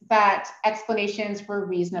 confidence that explanations were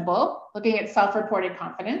reasonable, looking at self-reported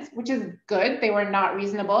confidence, which is good. They were not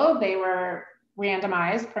reasonable. They were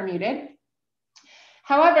randomized, permuted.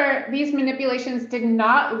 However, these manipulations did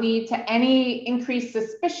not lead to any increased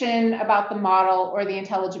suspicion about the model or the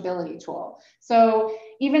intelligibility tool. So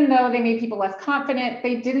even though they made people less confident,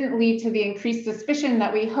 they didn't lead to the increased suspicion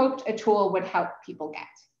that we hoped a tool would help people get.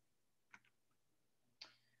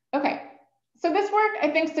 Okay. So this work, I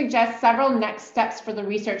think, suggests several next steps for the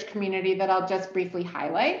research community that I'll just briefly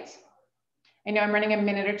highlight. I know I'm running a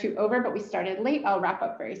minute or two over, but we started late. I'll wrap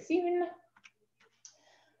up very soon.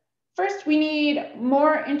 First, we need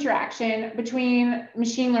more interaction between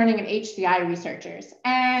machine learning and HCI researchers.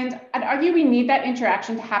 And I'd argue we need that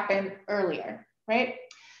interaction to happen earlier, right?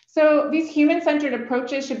 So these human-centered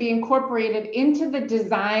approaches should be incorporated into the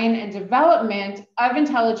design and development of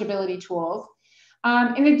intelligibility tools,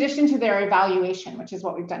 in addition to their evaluation, which is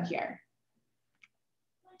what we've done here.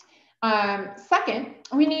 Second,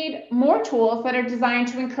 we need more tools that are designed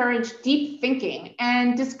to encourage deep thinking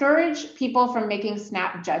and discourage people from making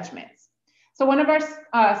snap judgments. So one of our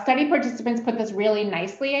study participants put this really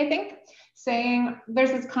nicely, I think, saying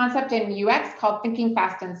there's this concept in UX called thinking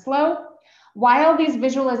fast and slow. While these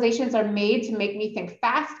visualizations are made to make me think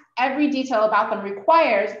fast, every detail about them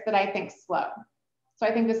requires that I think slow. So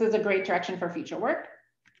I think this is a great direction for future work.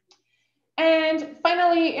 And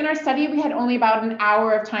finally, in our study, we had only about an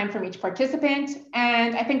hour of time from each participant.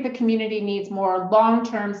 And I think the community needs more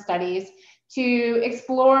long-term studies to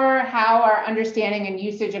explore how our understanding and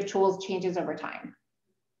usage of tools changes over time.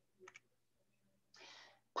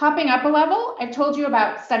 Popping up a level, I've told you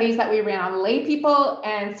about studies that we ran on lay people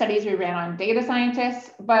and studies we ran on data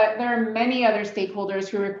scientists, but there are many other stakeholders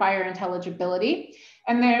who require intelligibility.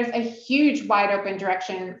 And there's a huge wide open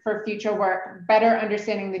direction for future work, better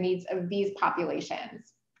understanding the needs of these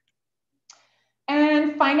populations.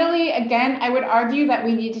 And finally, again, I would argue that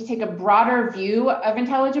we need to take a broader view of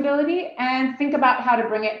intelligibility and think about how to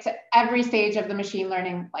bring it to every stage of the machine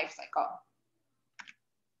learning lifecycle.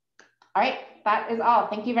 All right, that is all.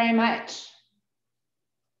 Thank you very much.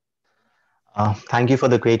 Thank you for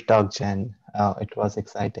the great talk, Jen. It was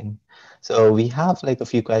exciting. So we have like a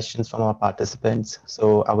few questions from our participants.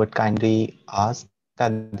 So I would kindly ask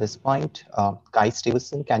at this point, Guy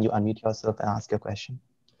Stevenson, can you unmute yourself and ask your question?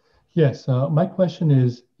 Yes, my question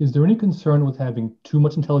is there any concern with having too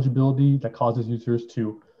much intelligibility that causes users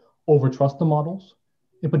to overtrust the models?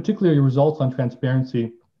 In particular, your results on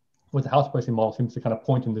transparency with the house pricing model seems to kind of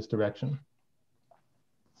point in this direction.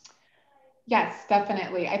 Yes,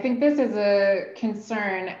 definitely. I think this is a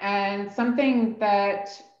concern and something that,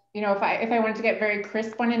 you know, if I wanted to get very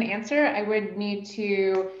crisp on an answer, I would need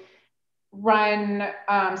to run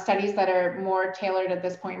studies that are more tailored at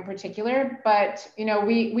this point in particular. But, you know,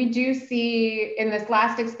 we do see in this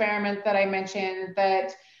last experiment that I mentioned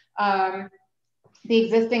that the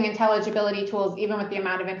existing intelligibility tools, even with the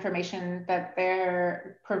amount of information that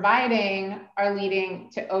they're providing, are leading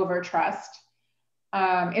to overtrust.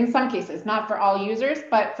 in some cases, not for all users,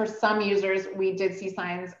 but for some users, we did see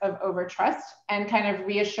signs of overtrust and kind of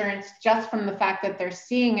reassurance just from the fact that they're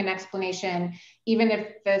seeing an explanation, even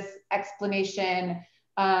if this explanation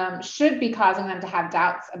should be causing them to have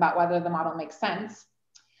doubts about whether the model makes sense.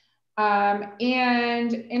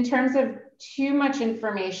 And in terms of too much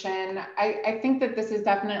information, I think that this is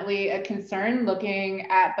definitely a concern looking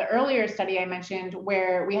at the earlier study I mentioned,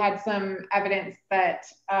 where we had some evidence that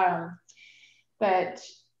that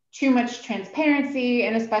too much transparency,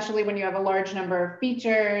 and especially when you have a large number of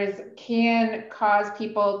features, can cause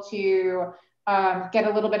people to get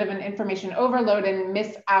a little bit of an information overload and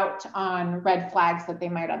miss out on red flags that they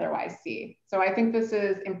might otherwise see. So I think this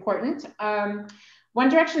is important. One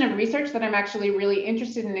direction of research that I'm actually really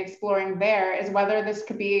interested in exploring there is whether this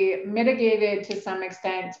could be mitigated to some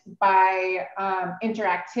extent by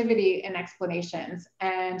interactivity in explanations.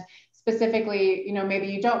 And specifically, you know, maybe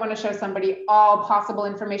you don't want to show somebody all possible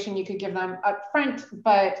information you could give them up front,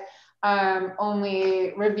 but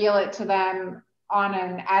only reveal it to them on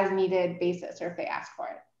an as needed basis or if they ask for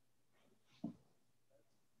it.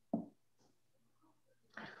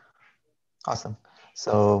 Awesome.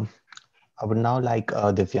 So I would now like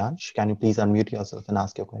Divyansh, can you please unmute yourself and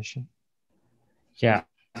ask your question? Yeah,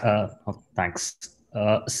 thanks.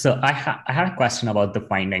 So I had a question about the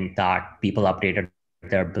finding that people updated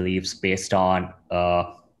their beliefs based on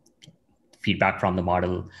feedback from the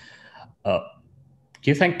model. Do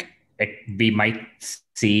you think we might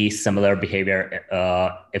see similar behavior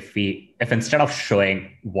if instead of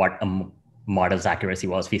showing what a model's accuracy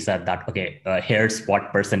was, we said that, okay, here's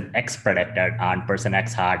what person X predicted, and person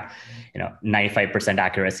X had, 95%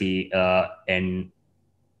 accuracy in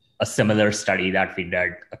a similar study that we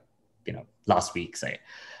did, last week, say,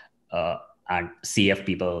 and see if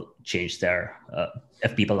people change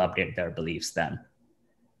if people update their beliefs then.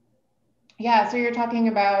 Yeah, so you're talking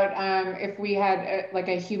about if we had like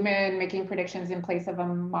a human making predictions in place of a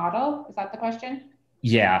model, is that the question?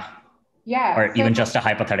 Yeah. Yeah. Or even just a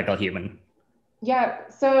hypothetical human. Yeah,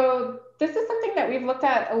 so this is something that we've looked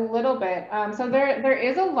at a little bit. So there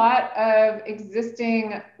is a lot of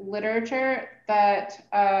existing literature that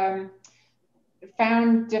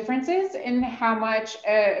found differences in how much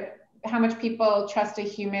people trust a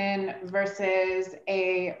human versus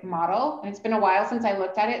a model. And it's been a while since I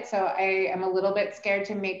looked at it, so I am a little bit scared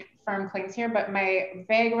to make firm claims here, but my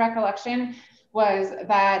vague recollection was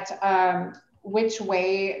that which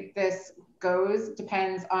way this goes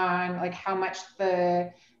depends on like how much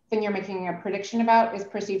the thing you're making a prediction about is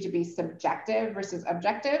perceived to be subjective versus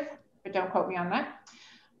objective, but don't quote me on that.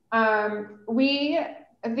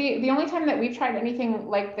 The only time that we've tried anything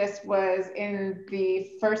like this was in the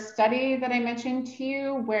first study that I mentioned to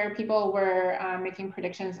you, where people were making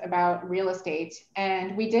predictions about real estate.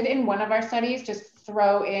 And we did in one of our studies just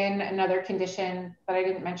throw in another condition that I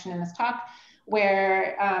didn't mention in this talk,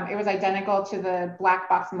 where it was identical to the black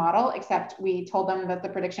box model, except we told them that the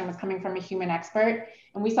prediction was coming from a human expert.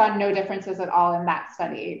 And we saw no differences at all in that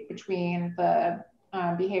study between the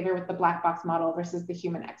behavior with the black box model versus the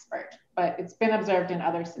human expert, but it's been observed in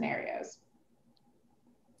other scenarios.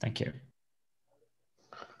 Thank you.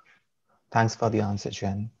 Thanks for the answer,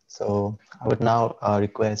 Jen. So I would now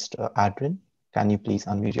request Adrian, can you please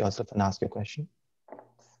unmute yourself and ask your question?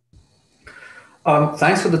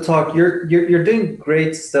 Thanks for the talk. You're doing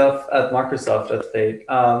great stuff at Microsoft at Fate.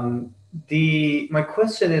 My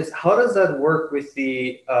question is, how does that work with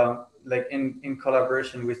the like in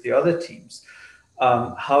collaboration with the other teams?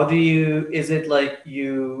 How do you? Is it like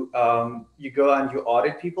you go and you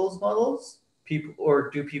audit people's models? Or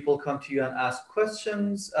do people come to you and ask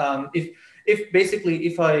questions? If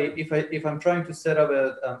I'm trying to set up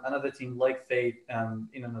another team like Fate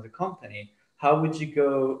in another company, how would you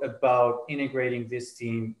go about integrating this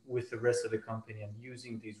team with the rest of the company and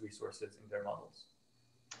using these resources in their models?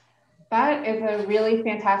 That is a really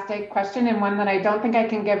fantastic question, and one that I don't think I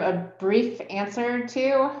can give a brief answer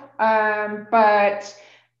to. But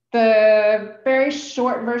the very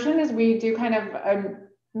short version is we do kind of a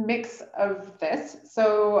mix of this.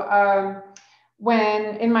 So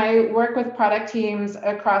when in my work with product teams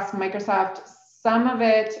across Microsoft, some of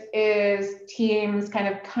it is teams kind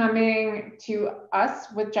of coming to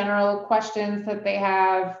us with general questions that they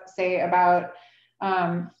have, say, about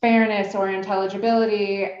fairness or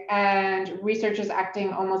intelligibility, and researchers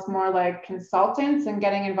acting almost more like consultants and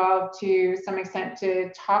getting involved to some extent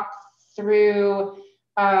to talk through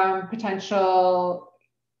potential,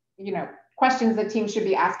 questions that teams should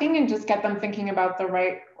be asking and just get them thinking about the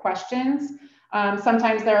right questions.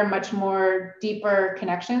 Sometimes there are much more deeper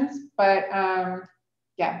connections, but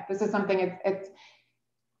yeah, this is something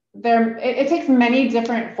it takes many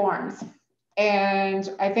different forms. And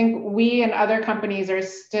I think we and other companies are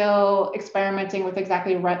still experimenting with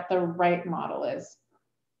exactly what the right model is,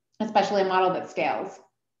 especially a model that scales.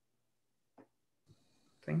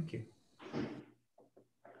 Thank you.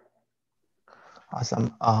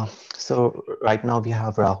 Awesome. So right now we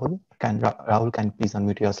have Rahul. Rahul, can you please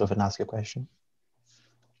unmute yourself and ask your question?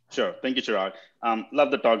 Sure. Thank you, Chirag.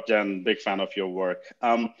 Love the talk, Jen. Big fan of your work.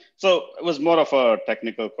 So it was more of a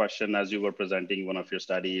technical question as you were presenting one of your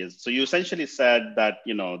studies. So you essentially said that,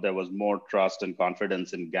 there was more trust and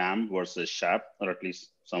confidence in GAM versus SHAP, or at least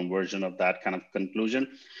some version of that kind of conclusion.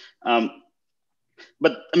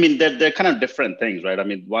 But I mean, they're kind of different things, right? I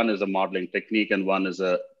mean, one is a modeling technique and one is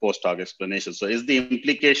a post-hoc explanation. So is the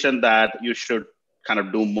implication that you should kind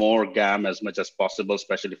of do more GAM as much as possible,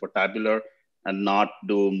 especially for tabular, and not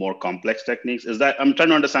do more complex techniques? Is that, I'm trying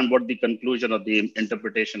to understand what the conclusion or the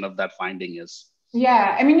interpretation of that finding is.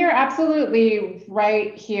 Yeah, I mean, you're absolutely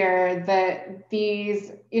right here that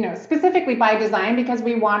these, specifically by design, because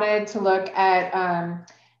we wanted to look at,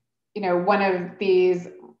 one of these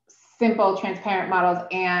simple transparent models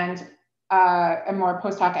and a more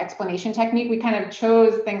post hoc explanation technique, we kind of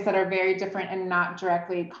chose things that are very different and not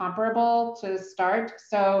directly comparable to start.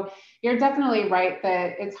 So you're definitely right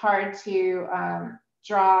that it's hard to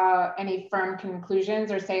draw any firm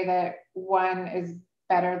conclusions or say that one is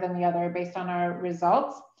better than the other based on our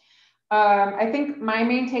results. I think my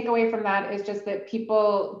main takeaway from that is just that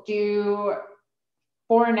people do,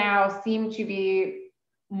 for now, seem to be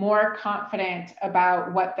more confident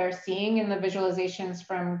about what they're seeing in the visualizations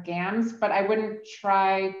from GAMs, but I wouldn't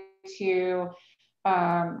try to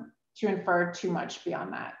infer too much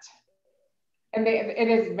beyond that. And it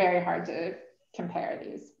is very hard to compare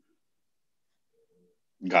these.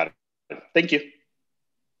 Got it. Thank you.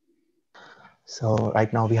 So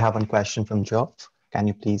right now we have one question from Joe. Can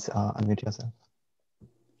you please unmute yourself?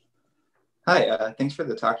 Hi, thanks for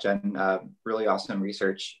the talk, Jen. Really awesome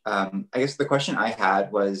research. I guess the question I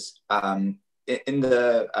had was in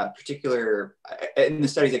the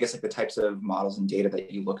studies, I guess like the types of models and data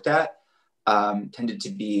that you looked at tended to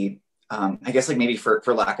be, I guess like maybe for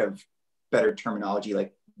lack of better terminology,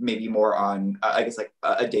 like maybe more on, I guess like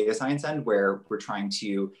a data science end where we're trying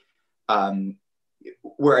to,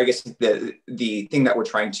 where I guess the thing that we're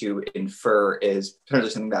trying to infer is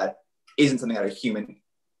potentially something that isn't something that a human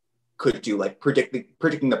could do, like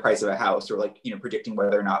predicting the price of a house, or like, predicting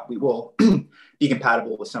whether or not we will be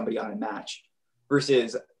compatible with somebody on a match.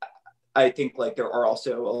 Versus, I think like there are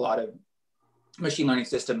also a lot of machine learning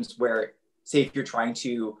systems where, say, if you're trying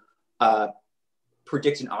to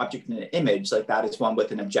predict an object in an image, like that is one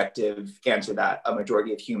with an objective answer that a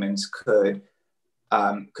majority of humans could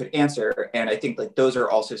answer. And I think like those are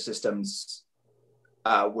also systems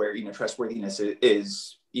where trustworthiness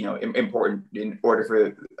is important in order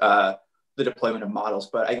for the deployment of models.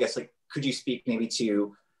 But I guess like, could you speak maybe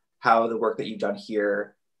to how the work that you've done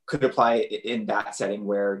here could apply in that setting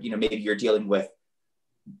where maybe you're dealing with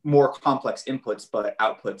more complex inputs, but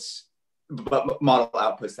model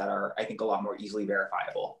outputs that are, I think, a lot more easily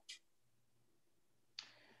verifiable?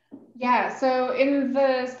 Yeah, so in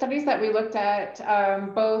the studies that we looked at,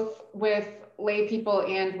 both with lay people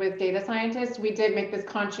and with data scientists, we did make this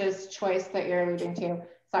conscious choice that you're alluding to.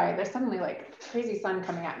 Sorry, there's suddenly like crazy sun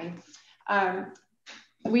coming at me.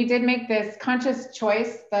 We did make this conscious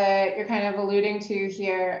choice that you're kind of alluding to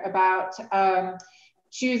here about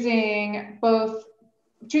choosing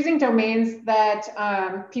domains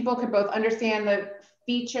that people could both understand the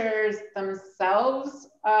features themselves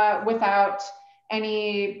without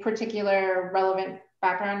any particular relevant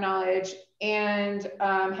background knowledge, and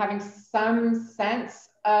having some sense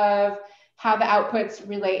of how the outputs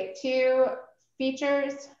relate to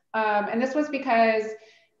features. And this was because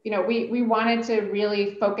we wanted to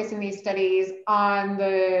really focus in these studies on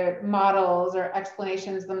the models or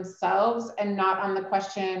explanations themselves, and not on the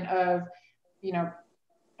question of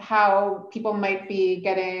how people might be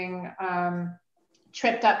getting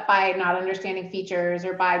tripped up by not understanding features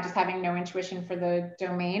or by just having no intuition for the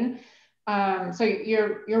domain. So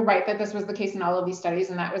you're right that this was the case in all of these studies,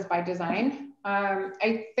 and that was by design.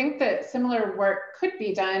 I think that similar work could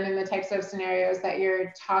be done in the types of scenarios that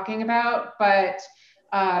you're talking about, but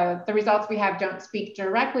the results we have don't speak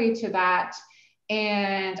directly to that.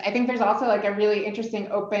 And I think there's also like a really interesting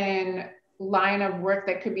open line of work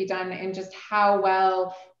that could be done in just how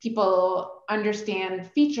well people understand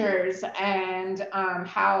features and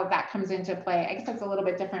how that comes into play. I guess that's a little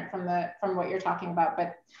bit different from what you're talking about,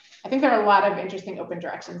 but I think there are a lot of interesting open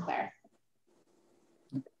directions there.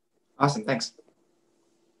 Awesome, thanks.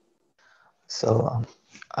 So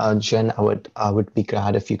Jen, I would be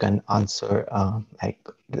glad if you can answer,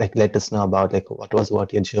 like let us know about like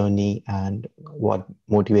what your journey and what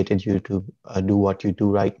motivated you to do what you do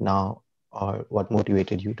right now, or what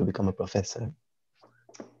motivated you to become a professor.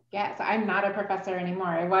 Yeah, so I'm not a professor anymore.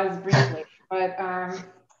 I was briefly, but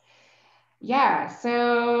yeah,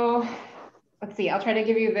 so let's see, I'll try to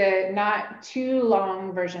give you the not too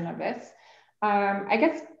long version of this. I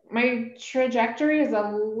guess my trajectory is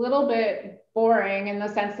a little bit boring in the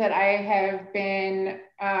sense that I have been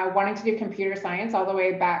wanting to do computer science all the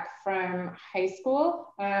way back from high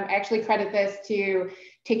school. I actually credit this to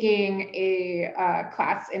taking a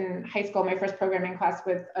class in high school, my first programming class,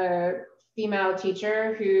 with a female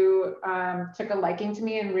teacher who took a liking to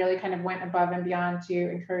me and really kind of went above and beyond to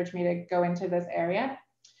encourage me to go into this area.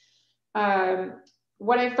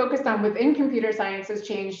 What I focused on within computer science has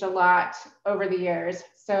changed a lot over the years.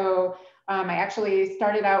 So I actually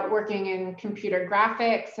started out working in computer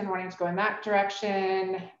graphics and wanting to go in that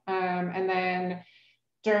direction. And then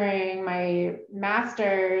during my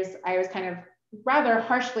master's, I was kind of rather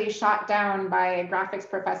harshly shot down by a graphics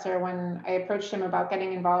professor when I approached him about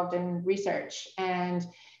getting involved in research, and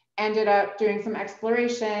ended up doing some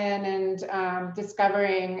exploration and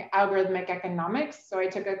discovering algorithmic economics. So I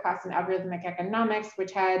took a class in algorithmic economics,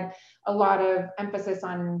 which had a lot of emphasis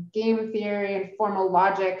on game theory and formal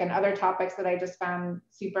logic and other topics that I just found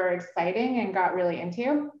super exciting and got really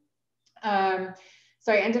into.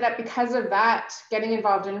 So I ended up, because of that, getting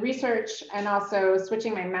involved in research and also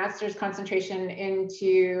switching my master's concentration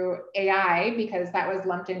into AI, because that was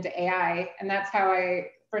lumped into AI. And that's how I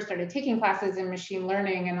first started taking classes in machine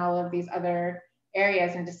learning and all of these other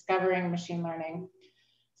areas and discovering machine learning.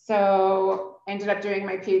 So I ended up doing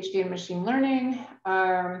my PhD in machine learning.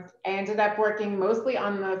 I ended up working mostly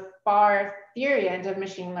on the far theory end of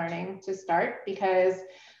machine learning to start, because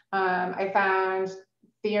I found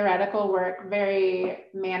theoretical work very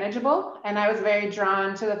manageable. And I was very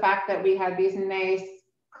drawn to the fact that we had these nice,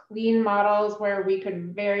 clean models where we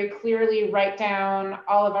could very clearly write down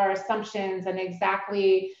all of our assumptions and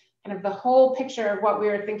exactly kind of the whole picture of what we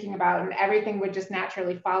were thinking about, and everything would just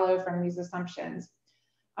naturally follow from these assumptions.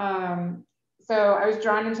 So I was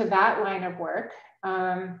drawn into that line of work,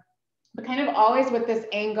 but kind of always with this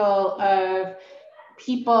angle of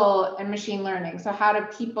people and machine learning. So how do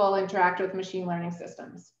people interact with machine learning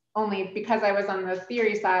systems? Only because I was on the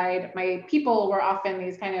theory side, my people were often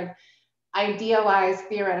these kind of idealized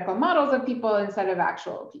theoretical models of people instead of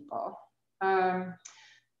actual people.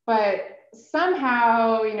 But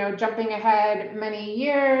somehow, you know, jumping ahead many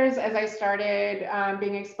years, as I started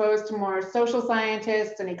being exposed to more social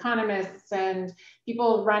scientists and economists and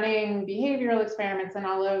people running behavioral experiments and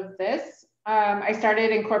all of this, I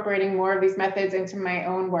started incorporating more of these methods into my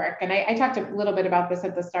own work. And I talked a little bit about this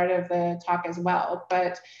at the start of the talk as well.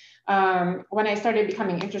 But when I started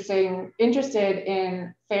becoming interested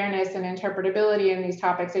in fairness and interpretability in these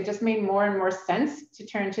topics, it just made more and more sense to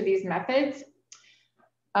turn to these methods.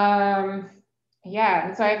 Yeah,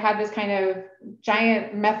 and so I've had this kind of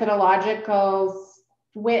giant methodological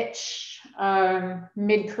switch,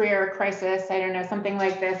 mid-career crisis, I don't know, something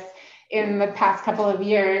like this in the past couple of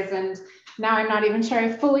years. And now I'm not even sure I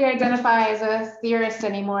fully identify as a theorist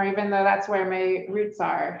anymore, even though that's where my roots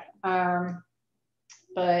are.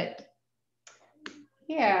 But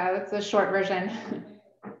yeah, that's a short version.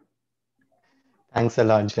 Thanks a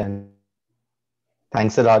lot, Jen.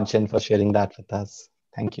 Thanks a lot, Jen, for sharing that with us.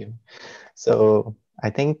 Thank you. So I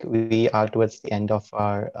think we are towards the end of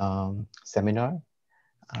our seminar,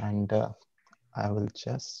 and I will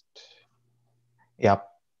just, yeah.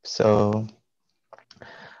 So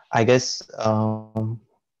I guess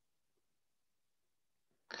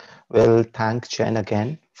we'll thank Jen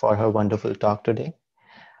again for her wonderful talk today.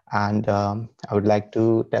 And I would like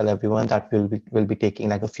to tell everyone that we'll be taking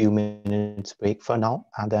like a few minutes break for now,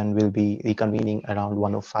 and then we'll be reconvening around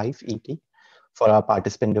 1:05 ET for our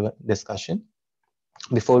participant discussion.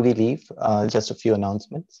 Before we leave, just a few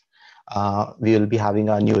announcements. We will be having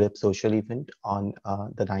our New Rep social event on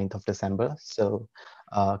the 9th of December. So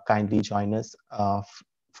kindly join us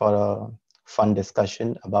for a fun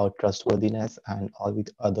discussion about trustworthiness and all the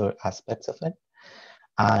other aspects of it.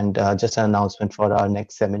 And just an announcement for our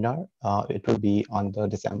next seminar. It will be on the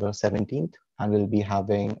December 17th, and we'll be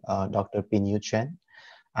having Dr. Pinyu Chen,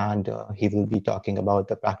 and he will be talking about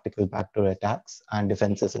the practical backdoor attacks and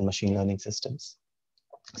defenses in machine learning systems.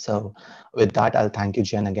 So with that, I'll thank you,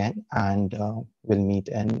 Jen, again, and we'll meet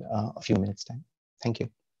in a few minutes' time. Thank you.